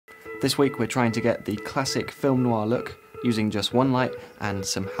This week we're trying to get the classic film noir look using just one light and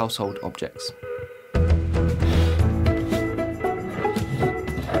some household objects.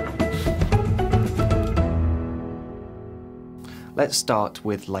 Let's start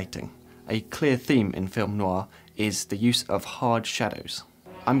with lighting. A clear theme in film noir is the use of hard shadows.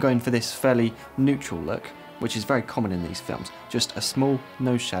 I'm going for this fairly neutral look, which is very common in these films, just a small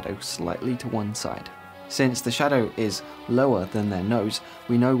nose shadow slightly to one side. Since the shadow is lower than their nose,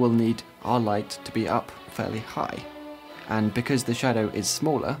 we know we'll need our light to be up fairly high. And because the shadow is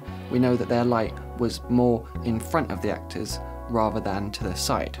smaller, we know that their light was more in front of the actors rather than to the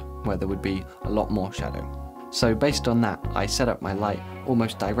side, where there would be a lot more shadow. So based on that, I set up my light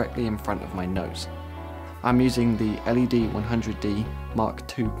almost directly in front of my nose. I'm using the LED 100D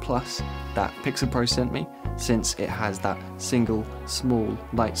Mark II Plus that Pixelpro sent me, since it has that single small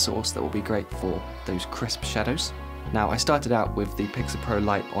light source that will be great for those crisp shadows. Now I started out with the Pixelpro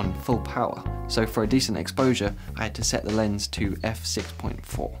light on full power, so for a decent exposure I had to set the lens to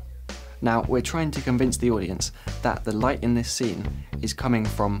f6.4. Now we're trying to convince the audience that the light in this scene is coming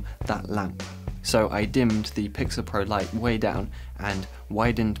from that lamp. So I dimmed the Pixelpro light way down and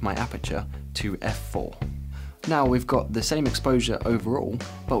widened my aperture to f4. Now we've got the same exposure overall,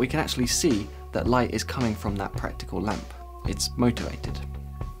 but we can actually see that light is coming from that practical lamp. It's motivated.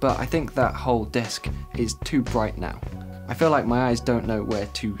 But I think that whole desk is too bright now. I feel like my eyes don't know where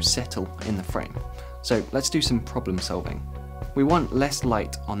to settle in the frame. So let's do some problem solving. We want less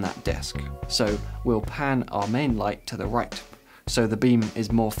light on that desk, so we'll pan our main light to the right, so the beam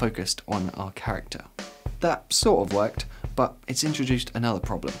is more focused on our character. That sort of worked, but it's introduced another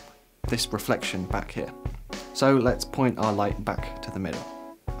problem, this reflection back here. So let's point our light back to the middle.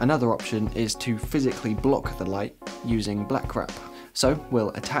 Another option is to physically block the light using black wrap. So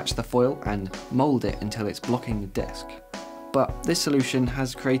we'll attach the foil and mould it until it's blocking the desk. But this solution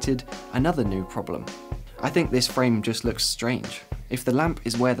has created another new problem. I think this frame just looks strange. If the lamp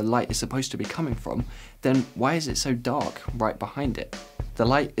is where the light is supposed to be coming from, then why is it so dark right behind it? The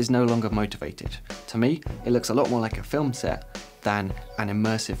light is no longer motivated. To me, it looks a lot more like a film set than an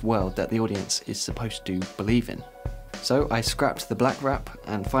immersive world that the audience is supposed to believe in. So I scrapped the black wrap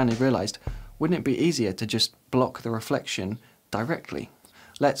and finally realised, wouldn't it be easier to just block the reflection directly?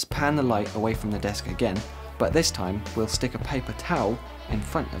 Let's pan the light away from the desk again, but this time we'll stick a paper towel in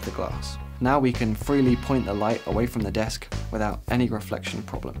front of the glass. Now we can freely point the light away from the desk without any reflection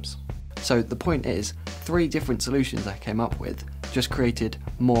problems. So the point is, 3 different solutions I came up with just created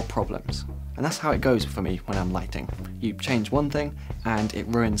more problems. And that's how it goes for me when I'm lighting. You change one thing and it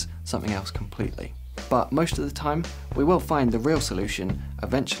ruins something else completely. But most of the time, we will find the real solution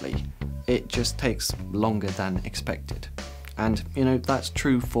eventually. It just takes longer than expected. And you know, that's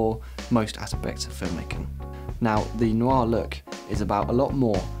true for most aspects of filmmaking. Now, the noir look is about a lot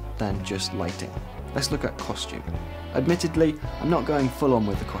more than just lighting. Let's look at costume. Admittedly, I'm not going full on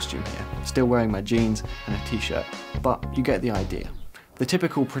with the costume here, still wearing my jeans and a t-shirt, but you get the idea. The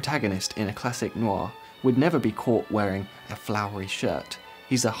typical protagonist in a classic noir would never be caught wearing a flowery shirt.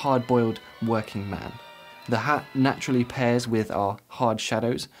 He's a hard-boiled working man. The hat naturally pairs with our hard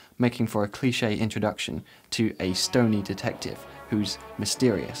shadows, making for a cliché introduction to a stony detective who's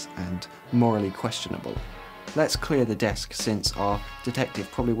mysterious and morally questionable. Let's clear the desk since our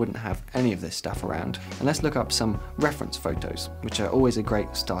detective probably wouldn't have any of this stuff around, and let's look up some reference photos, which are always a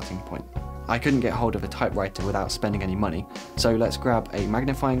great starting point. I couldn't get hold of a typewriter without spending any money, so let's grab a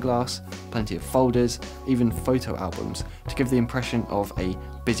magnifying glass, plenty of folders, even photo albums to give the impression of a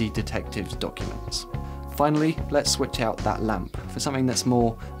busy detective's documents. Finally, let's switch out that lamp for something that's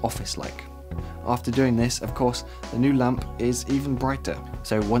more office-like. After doing this, of course, the new lamp is even brighter,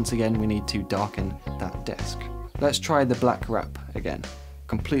 so once again we need to darken that desk. Let's try the black wrap again,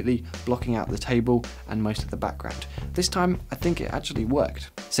 completely blocking out the table and most of the background. This time I think it actually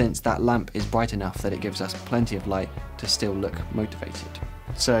worked, since that lamp is bright enough that it gives us plenty of light to still look motivated.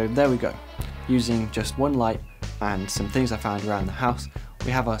 So there we go. Using just one light and some things I found around the house,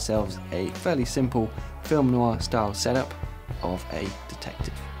 we have ourselves a fairly simple film noir style setup of a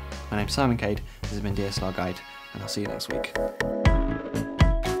detective. My name's Simon Cade, this has been DSLRguide, and I'll see you next week.